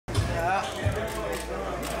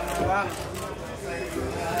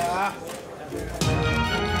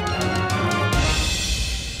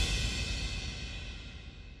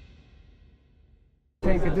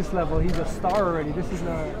Tank at this level, he's a star already. This is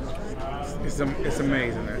not. It's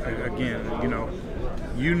amazing. Again,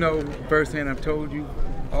 you know firsthand. I've told you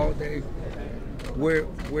all day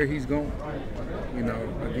where he's going.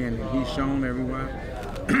 Again, he's shown everyone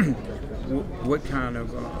what kind of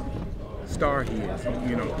star he is.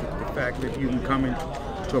 The fact that you can come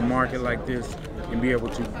into a market like this and be able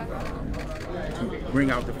to bring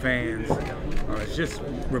out the fans, it's just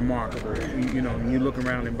remarkable. When you look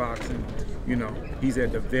around in boxing, he's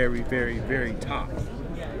at the very, very, very top.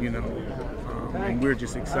 And we're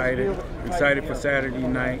just excited for Saturday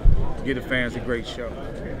night to give the fans a great show.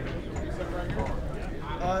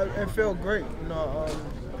 It felt great,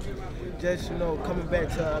 just coming back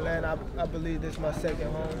to Atlanta. I believe this is my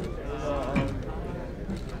second home.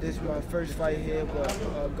 This is my first fight here, but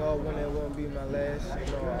God willing, it won't be my last.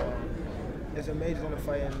 It's amazing to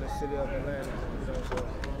fight in the city of Atlanta. So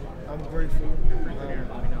I'm grateful.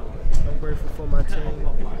 I'm grateful for my team,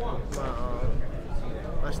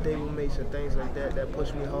 my stablemates and things like that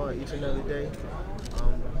push me hard each and every day.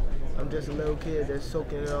 I'm just a little kid that's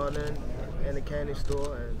soaking it all in the candy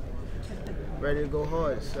store and ready to go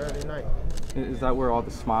hard Saturday night. Is that where all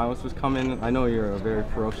the smiles was coming? I know you're a very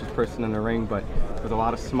ferocious person in the ring, but with a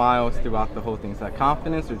lot of smiles throughout the whole thing. Is that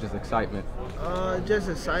confidence or just excitement? Just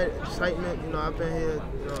excitement. I've been here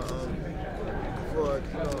for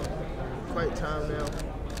quite time now.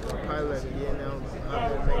 Probably like a year now. I've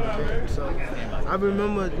been main event. So I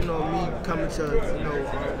remember, me coming to,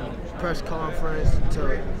 press conference,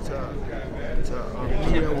 to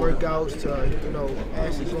media workouts, to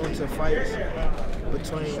actually going to fights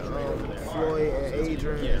between Floyd and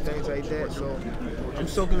Adrian and things like that. So I'm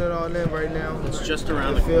soaking it all in right now. It's just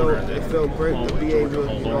around the corner. It felt great to be able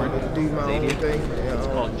to do my own thing. It's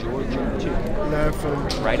called Georgia 2. Learn from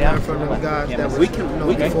the guys that was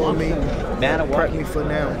before me, prep me for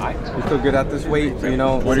now. You feel good at this weight? What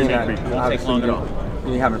do you think? Won't take long at all.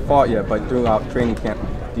 You haven't fought yet, but throughout training camp,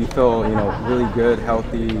 do you feel really good,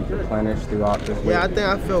 healthy, replenished throughout this weight? Yeah, I think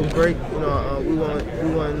I feel great. We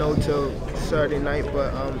won't know till Saturday night,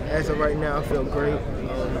 but as of right now, I feel great.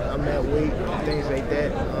 I'm at weight, things like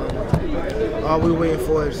that. All we're waiting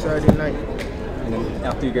for is Saturday night. And then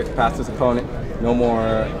after you get past this opponent, no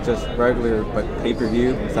more just regular, but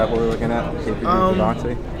pay-per-view. Is that what we're looking at? Pay-per-view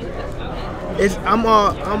Gervonta? I'm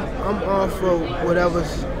all for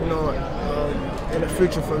whatever's in the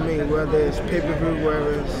future for me, whether it's pay-per-view,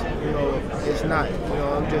 whether it's not.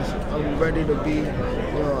 I'm ready to be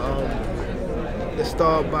the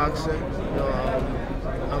star boxer.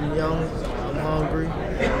 I'm young, I'm hungry,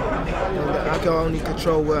 and I can only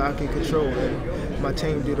control what I can control, and my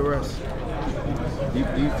team do the rest. Do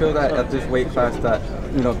you feel that at this weight class that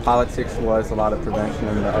politics was a lot of prevention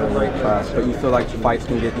in the other weight class, but you feel like fights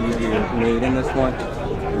can get easier made in this one?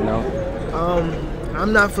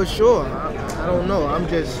 I'm not for sure. I don't know. I'm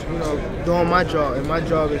just doing my job, and my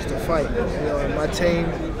job is to fight. And my team,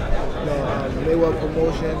 Mayweather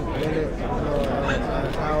Promotion,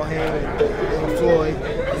 Al Hamm and Floyd,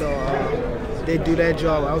 they do that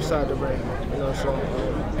job outside the ring. So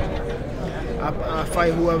I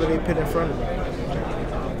fight whoever they put in front of me.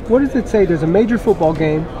 What does it say? There's a major football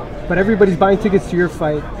game, but everybody's buying tickets to your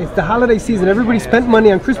fight. It's the holiday season. Everybody spent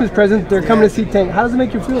money on Christmas presents. They're coming to see Tank. How does it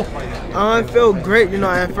make you feel? I feel great.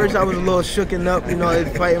 At first I was a little shooken up.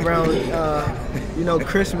 Fighting around,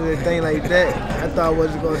 Christmas and things like that. I thought it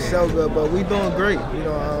wasn't going to sell good, but we doing great.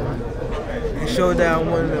 It showed that I'm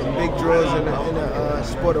one of the big draws in the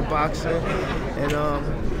sport of boxing, and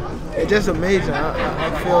it's just amazing.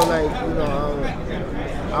 I feel like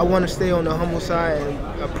I want to stay on the humble side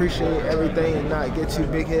and appreciate everything and not get too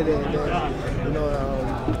big-headed and then,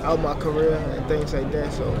 out my career and things like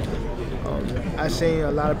that. So I've seen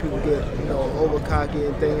a lot of people get, over cocky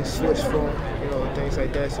and things switch from, things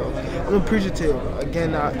like that. So I'm appreciative.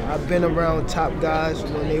 Again, I've been around top guys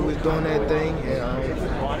when they was doing that thing, and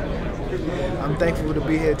I'm thankful to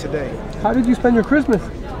be here today. How did you spend your Christmas?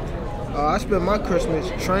 I spent my Christmas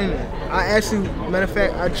training. I actually, matter of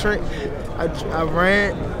fact, I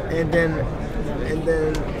ran, and then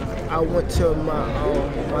I went to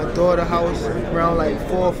my daughter's house around like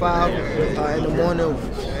 4 or 5 in the morning,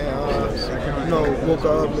 and woke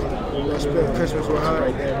up and spent Christmas with her.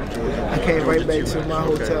 And then I came right back to my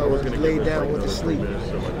hotel and laid down with the sleep.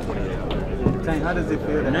 Tank, how does it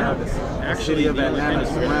feel to have this city of Atlanta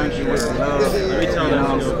surround you with love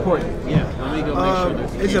and support?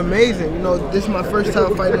 It's amazing. This is my first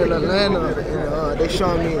time fighting in Atlanta, and they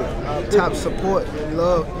showing me top support and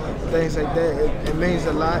love things like that. It means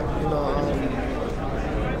a lot. You know,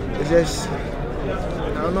 it's just,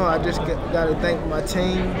 I don't know. I just got to thank my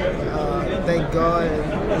team, thank God, and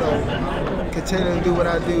you know, continue to do what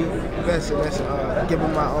I do best, and that's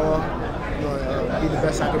giving my all. You know, be the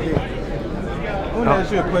best I can be. I want to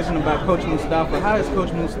ask you a question about Coach Mustafa. How has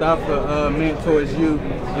Coach Mustafa mentors you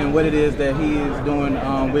and what it is that he is doing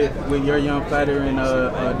with your young fighter and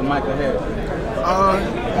DeMichael Harris?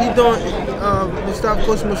 He's doing,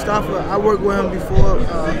 Coach Mustafa, I worked with him before,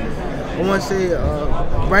 I want to say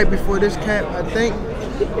right before this camp, I think,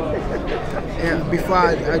 and before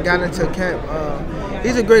I got into camp.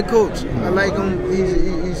 He's a great coach. I like him.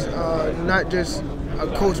 He's not just a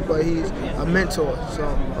coach, but he's a mentor. So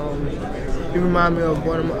he reminds me of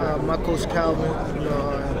one of my coach Calvin. You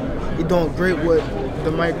know, he's doing great with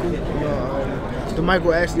DeMichael. You know,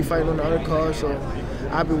 DeMichael actually fighting on the undercard, so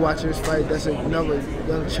I'll be watching this fight. That's another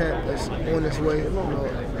young champ that's on his way, you know,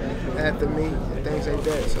 after me and things like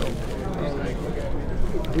that. So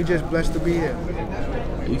we just blessed to be here.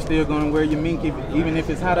 You still gonna wear your mink even if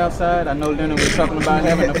it's hot outside? I know Leonard was talking about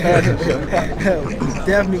having a fashion show.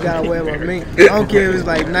 Definitely gotta wear my mink. I don't care if it's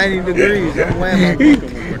like 90 degrees. I'm wearing my mink.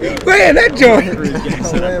 Man, that joint.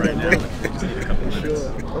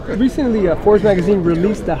 Recently, Forbes magazine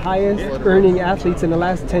released the highest earning athletes in the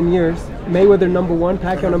last 10 years. Mayweather #1,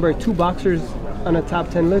 Pacquiao #8, 2 boxers on a top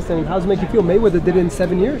 10 list. And how does it make you feel? Mayweather did it in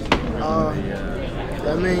 7 years. I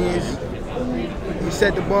mean, he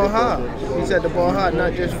set the ball high. He set the ball high,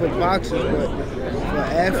 not just for boxers, but for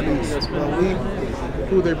athletes.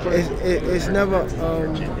 It's never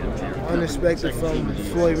unexpected from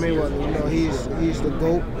Floyd Mayweather. You know, he's the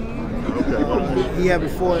GOAT. He haven't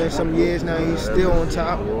fought in some years now. He's still on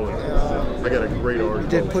top. I got a great article.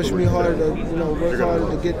 Just push me harder to, you know, work harder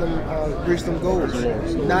to get them, reach them goals.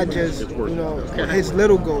 Not just, you know, his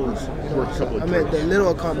little goals. You know, so, I mean, the little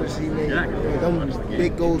accomplishments he made. You know, them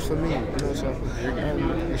big goals for me. You know, so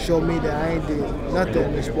it showed me that I ain't did nothing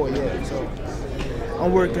in the sport yet. So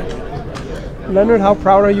I'm working. Leonard, how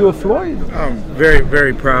proud are you of Floyd? I'm very,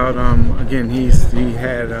 very proud. Again, he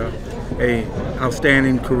had a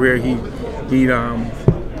outstanding career. He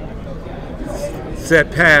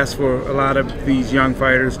set paths for a lot of these young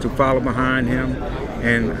fighters to follow behind him,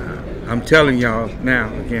 and I'm telling y'all now,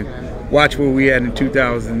 again, watch where we at in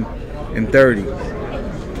 2030.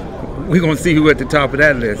 We're gonna see who at the top of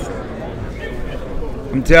that list.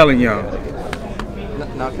 I'm telling y'all.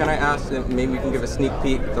 Now, can I ask, maybe we can give a sneak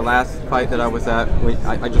peek? The last fight that I was at,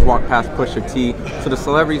 I just walked past Pusha T, so the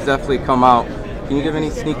celebrities definitely come out. Can you give any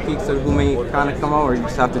sneak peeks of who may kind of come out, or you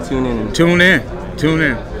just have to tune in? Tune in.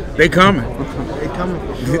 They coming. They coming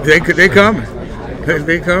for sure. They coming.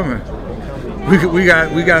 They coming.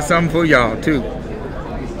 We got something for y'all too.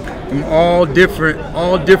 From all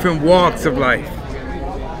different walks of life.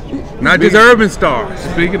 Not just urban stars.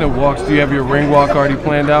 Speaking of walks, do you have your ring walk already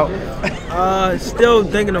planned out? Still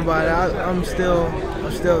thinking about it. I'm still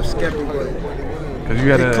skeptical. Because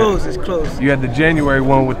you had it's close. You had the January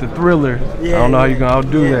one with the Thriller. Yeah, I don't know how you're gonna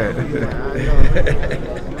outdo that.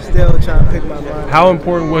 Yeah, still trying to pick my mind. How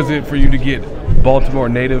important was it for you to get Baltimore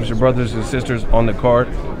natives, your brothers and sisters, on the card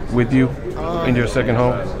with you in your second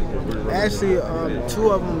home? Actually, 2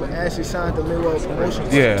 of them actually signed the Mayweather promotion.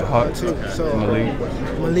 Yeah, too. So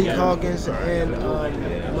Malik Hawkins and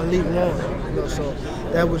Malik Warren. You know, so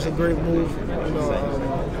that was a great move. You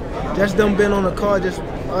know, just them being on the card, just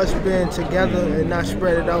us being together and not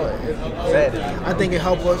spread it out. I think it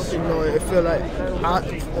helped us. You know, it feel like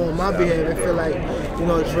on my behalf, it feel like, you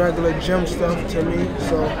know, it's regular gym stuff to me.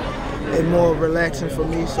 So it's more relaxing for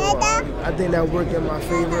me. So I think that worked in my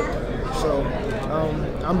favor. So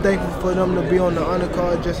I'm thankful for them to be on the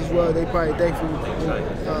undercard just as well. They probably thankful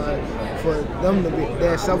for them to be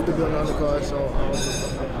themselves to be on the undercard. So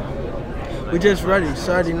we're just ready.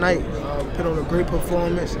 Saturday night, put on a great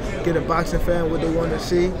performance, get a boxing fan what they want to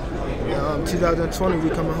see. 2020, we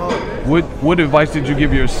coming hard. What advice did you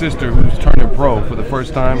give your sister who's turning pro for the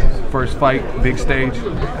first time, first fight, big stage?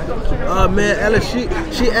 Man, Ella, she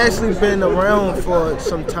actually been around for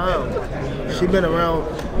some time. She been around.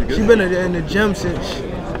 She been in the gym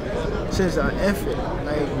since an infant.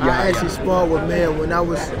 Like I actually sparred with Mel when I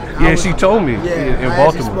was. She told me. Yeah, in I Baltimore.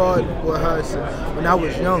 actually sparred with her when I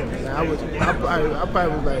was young. I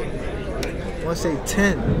probably was like, I want to say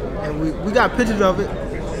 10, and we got pictures of it.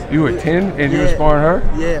 You were 10 and you were sparring her?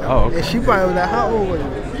 Yeah. Oh, okay. And she probably was like, how old was you?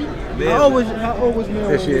 How old was Mel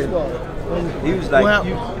when you sparred? He was like,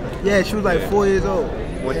 yeah, she was like 4 years old.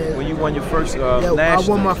 When you won your first national. I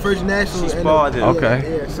won my first national. She sparred it.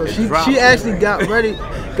 Okay. Yeah, so she actually got me ready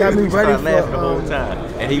for for the whole time,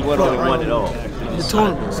 and he wasn't the one at all. the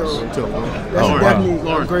tournament. So that's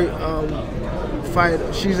definitely a great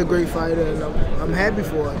fighter. She's a great fighter, and I'm happy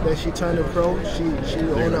for her that she turned pro. She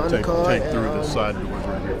on the undercard. Take through the side doors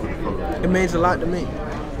right here for the photo. It means a lot to me.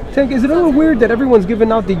 Tank, is it a little weird that everyone's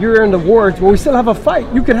giving out the year-end awards, but we still have a fight?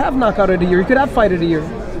 You could have knockout of the year. You could have fight of the year.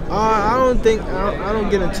 I don't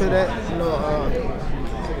get into that. You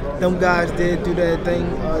know, them guys did do that thing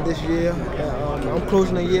this year. I'm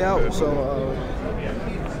closing the year out, so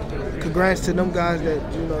congrats to them guys that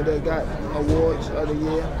that got awards of the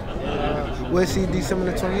year. We'll see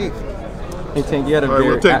December the 28th. Hey, Tank, you had a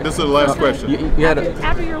this is the last question. You had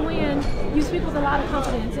after your win, you speak with a lot of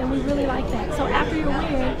confidence, and we really like that. So after your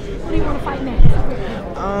win, who do you want to fight next?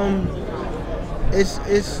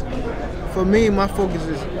 It's for me. My focus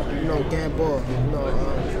is Gamboa.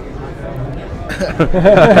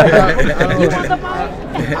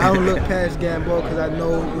 I don't look past Gamboa because I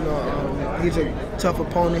know he's a tough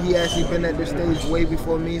opponent. He actually been at this stage way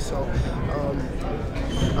before me, so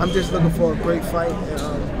I'm just looking for a great fight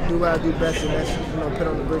and do what I do best, and that's put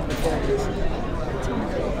on a great performance.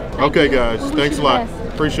 Okay, guys, thanks a lot.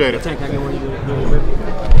 Appreciate it.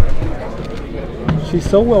 She's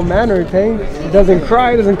so well mannered, Tank. Doesn't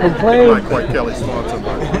cry, doesn't complain. Not quite Kelly's sponsor,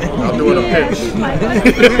 but I'm doing a pitch.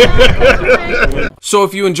 So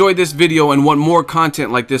if you enjoyed this video and want more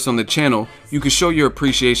content like this on the channel, you can show your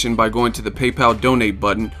appreciation by going to the PayPal donate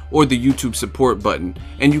button or the YouTube support button,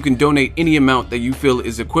 and you can donate any amount that you feel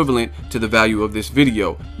is equivalent to the value of this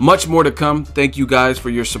video. Much more to come. Thank you guys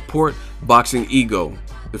for your support. Boxing Ego,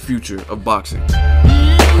 the future of boxing.